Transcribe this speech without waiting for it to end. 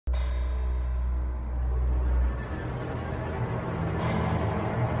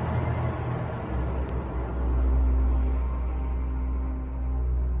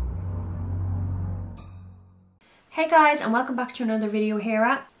Hey guys, and welcome back to another video here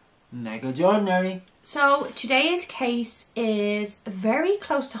at MegaJordinary. So today's case is very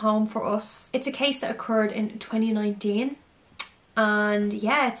close to home for us. It's a case that occurred in 2019 and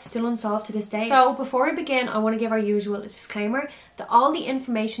yeah, it's still unsolved to this day. So before we begin, I want to give our usual disclaimer that all the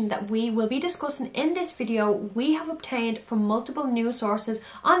information that we will be discussing in this video we have obtained from multiple news sources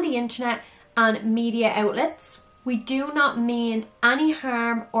on the internet and media outlets. We do not mean any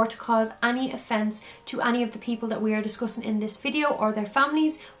harm or to cause any offence to any of the people that we are discussing in this video or their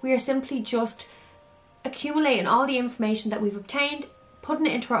families. We are simply just accumulating all the information that we've obtained, putting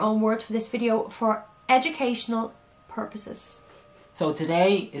it into our own words for this video for educational purposes. So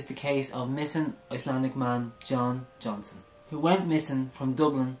today is the case of missing Icelandic man Jon Jonsson, who went missing from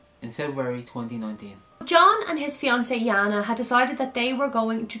Dublin in February 2019. Jon and his fiancée Yana had decided that they were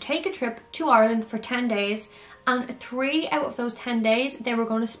going to take a trip to Ireland for 10 days, and 3 out of those 10 days they were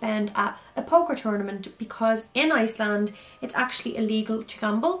going to spend at a poker tournament because in Iceland it's actually illegal to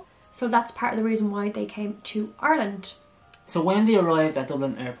gamble. So that's part of the reason why they came to Ireland. So when they arrived at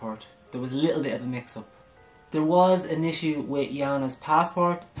Dublin airport, there was a little bit of a mix-up. There was an issue with Yana's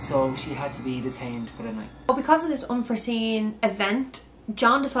passport, so she had to be detained for the night. But because of this unforeseen event,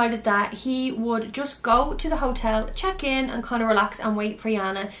 Jon decided that he would just go to the hotel, check in and kind of relax and wait for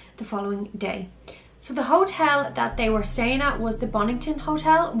Yana the following day. So the hotel that they were staying at was the Bonington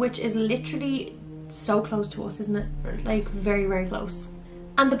Hotel, which is literally so close to us, isn't it? Very close. Like very, very close.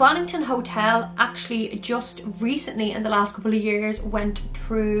 And the Bonington Hotel actually just recently in the last couple of years went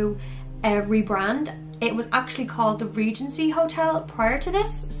through a rebrand. It was actually called the Regency Hotel prior to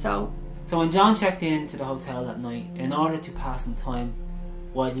this. So when Jon checked in to the hotel that night, in order to pass some time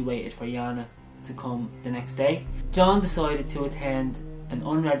while he waited for Yana to come the next day, Jon decided to attend an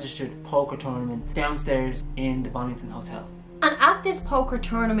unregistered poker tournament downstairs in the Bonington Hotel. And at this poker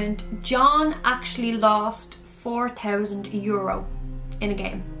tournament, Jon actually lost €4,000 in a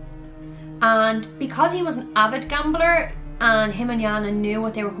game. And because he was an avid gambler and him and Yana knew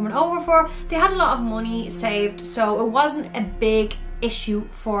what they were coming over for, they had a lot of money saved, so it wasn't a big issue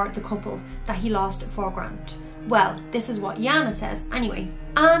for the couple that he lost $4,000. Well, this is what Yana says anyway.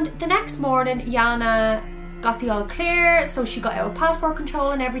 And the next morning, Yana got the all clear, so she got out of passport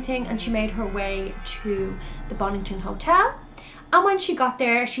control and everything, and she made her way to the Bonington Hotel. And when she got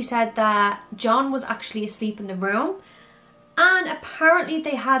there, she said that Jon was actually asleep in the room, and apparently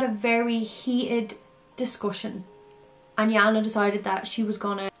they had a very heated discussion, and Yana decided that she was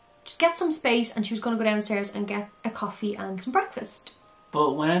gonna just get some space and she was gonna go downstairs and get a coffee and some breakfast.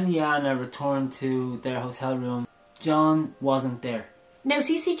 But when Yana returned to their hotel room, Jon wasn't there. Now,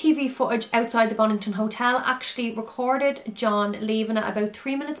 CCTV footage outside the Bonington Hotel actually recorded Jon leaving at about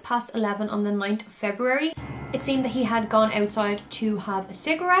 3 minutes past 11 on the 9th of February. It seemed that he had gone outside to have a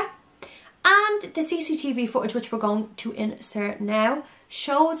cigarette. And the CCTV footage, which we're going to insert now,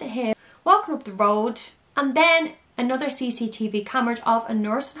 shows him walking up the road. And then another CCTV camera of a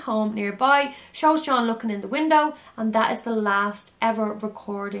nursing home nearby shows Jon looking in the window. And that is the last ever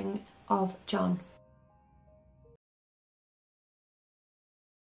recording of Jon.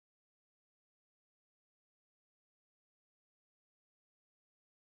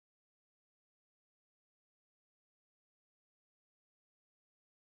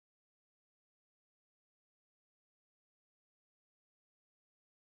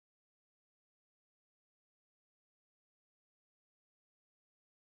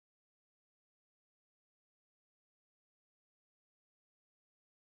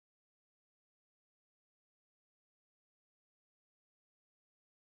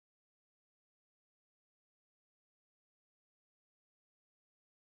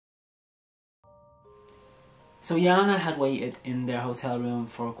 So Yana had waited in their hotel room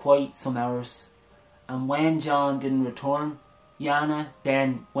for quite some hours, and when Jon didn't return, Yana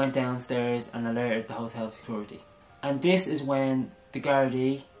then went downstairs and alerted the hotel security. And this is when the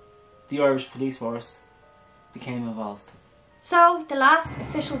Gardaí, the Irish police force, became involved. So the last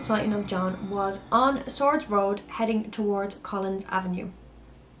official sighting of Jon was on Swords Road heading towards Collins Avenue.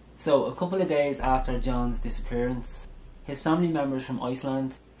 So a couple of days after Jon's disappearance, his family members from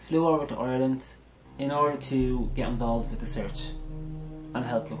Iceland flew over to Ireland in order to get involved with the search and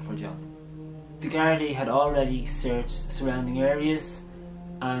help look for Jon. The Gardaí had already searched surrounding areas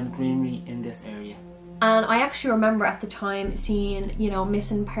and greenery in this area. And I actually remember at the time seeing, you know,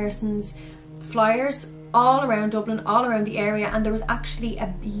 missing persons flyers all around Dublin, all around the area, and there was actually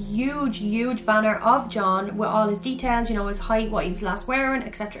a huge banner of Jon with all his details, you know, his height, what he was last wearing,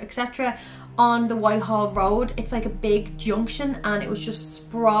 etc, etc, on the Whitehall Road. It's like a big junction and it was just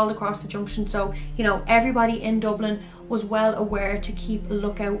sprawled across the junction, so you know everybody in Dublin was well aware to keep a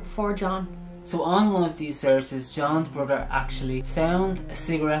lookout for Jon. So on one of these searches, John's brother actually found a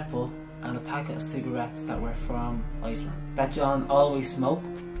cigarette butt and a packet of cigarettes that were from Iceland that John always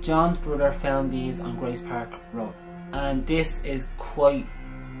smoked. John's brother found these on Grace Park Road, and this is quite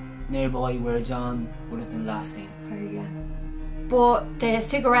nearby where John would have been last seen. Very, yeah. But the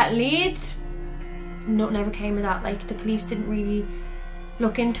cigarette lead, nothing ever came of that. Like, the police didn't really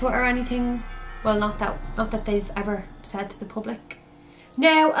look into it or anything. Well, not that they've ever said to the public.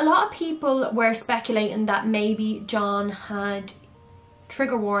 Now, a lot of people were speculating that maybe John had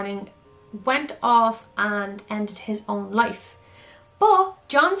trigger warning, went off and ended his own life. But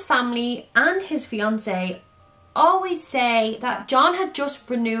John's family and his fiancée always say that John had just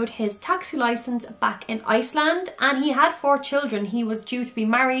renewed his taxi license back in Iceland and he had 4 children. He was due to be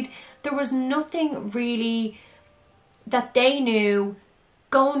married. There was nothing really that they knew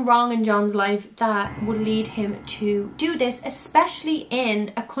going wrong in John's life that would lead him to do this, especially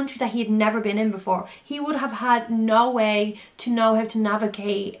in a country that he had never been in before. He would have had no way to know how to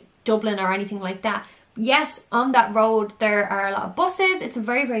navigate Dublin or anything like that. Yes, on that road there are a lot of buses. It's a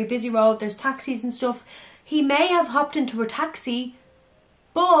very, very busy road. There's taxis and stuff. He may have hopped into a taxi,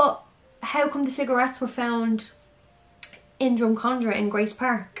 but how come the cigarettes were found in Drumcondra in Grace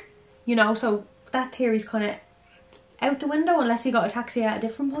Park? You know, so that theory's kind of out the window unless he got a taxi at a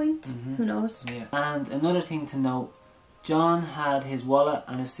different point. Who knows? Yeah. And another thing to note, John had his wallet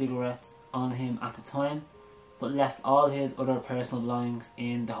and his cigarettes on him at the time, but left all his other personal belongings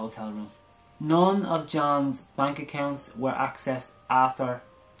in the hotel room. None of John's bank accounts were accessed after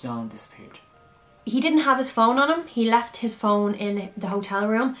John disappeared. He didn't have his phone on him. He left his phone in the hotel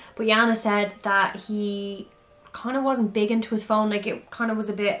room, but Yana said that he kind of wasn't big into his phone. Like, it kind of was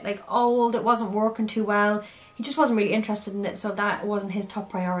a bit like old, it wasn't working too well. He just wasn't really interested in it, so that wasn't his top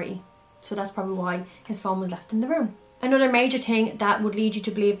priority. So that's probably why his phone was left in the room. Another major thing that would lead you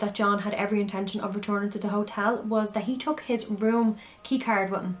to believe that John had every intention of returning to the hotel was that he took his room key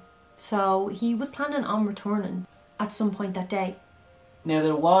card with him. So he was planning on returning at some point that day. Now,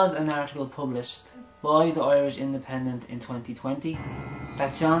 there was an article published by the Irish Independent in 2020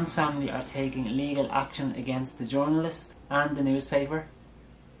 that John's family are taking legal action against the journalist and the newspaper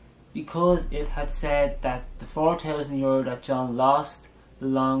because it had said that the €4,000 that John lost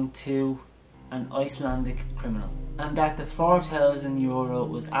belonged to an Icelandic criminal, and that the €4,000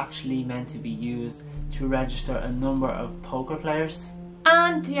 was actually meant to be used to register a number of poker players.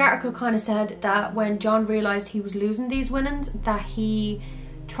 And the article kind of said that when John realised he was losing these winnings, that he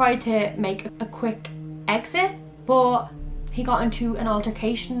tried to make a quick exit, but he got into an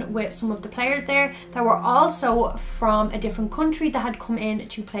altercation with some of the players there that were also from a different country that had come in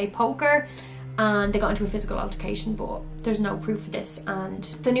to play poker, and they got into a physical altercation, but there's no proof of this. And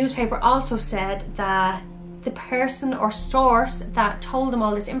the newspaper also said that the person or source that told them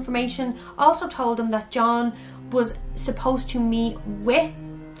all this information also told them that John was supposed to meet with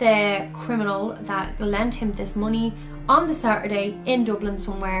the criminal that lent him this money on the Saturday in Dublin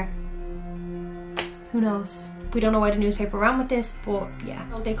somewhere. Who knows? We don't know why the newspaper ran with this, but yeah.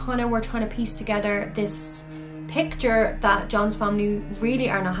 They kind of were trying to piece together this picture that John's family really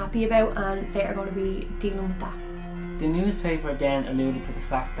are not happy about, and they are going to be dealing with that. The newspaper then alluded to the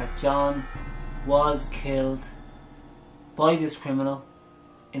fact that John was killed by this criminal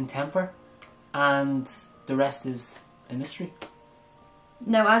in temper, and the rest is a mystery.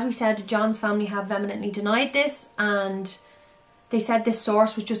 Now, as we said, John's family have vehemently denied this, and they said this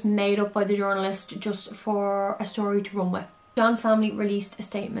source was just made up by the journalist just for a story to run with. John's family released a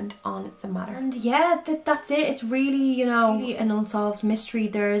statement on the matter. And yeah, that's it. It's really, you know, really an unsolved mystery.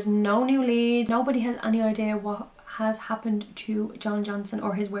 There's no new leads. Nobody has any idea what has happened to Jon Jonsson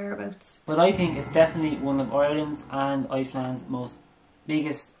or his whereabouts. But I think it's definitely one of Ireland's and Iceland's most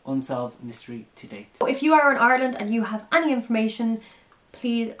biggest unsolved mystery to date. If you are in Ireland and you have any information,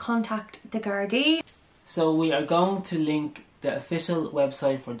 please contact the Gardaí. So we are going to link the official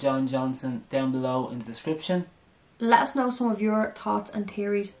website for Jon Jonsson down below in the description. Let us know some of your thoughts and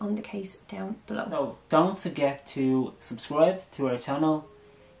theories on the case down below. So don't forget to subscribe to our channel,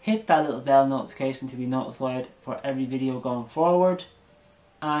 hit that little bell notification to be notified for every video going forward,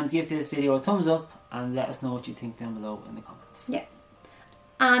 and give this video a thumbs up and let us know what you think down below in the comments. Yeah.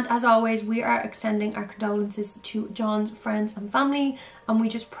 And as always, we are extending our condolences to John's friends and family, and we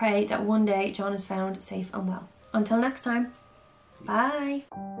just pray that one day John is found safe and well. Until next time, bye.